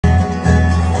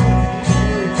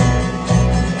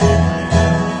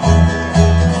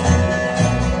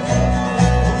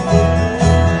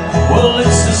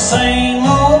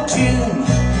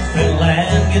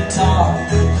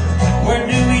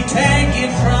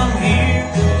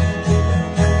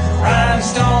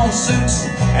on suits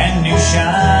and new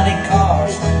shiny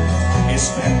cars. It's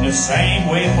been the same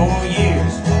way for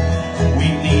years. We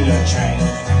need a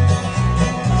change.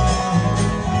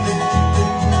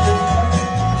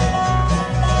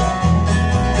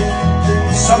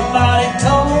 Somebody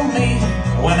told me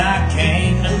when I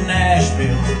came to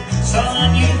Nashville,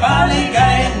 son, you finally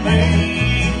got me.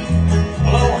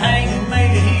 Well, old Hank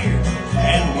made it here,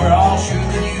 and we're all sure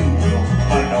that you will.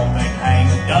 But I don't think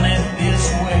Hank done it this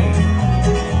way.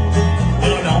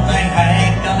 Well, I don't think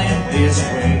Hank done it this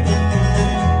way.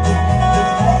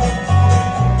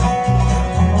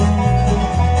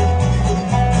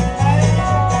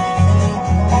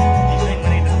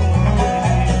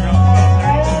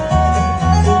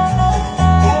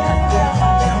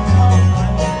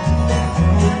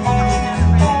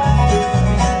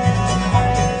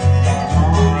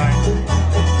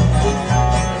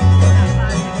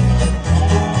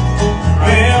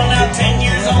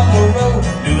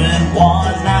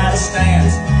 One night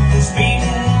stands,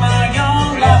 speeding my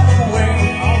young life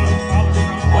away.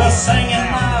 Well,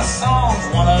 singing my songs,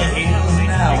 one of his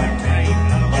now and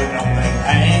then. But I don't think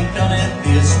Hank done it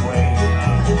this way.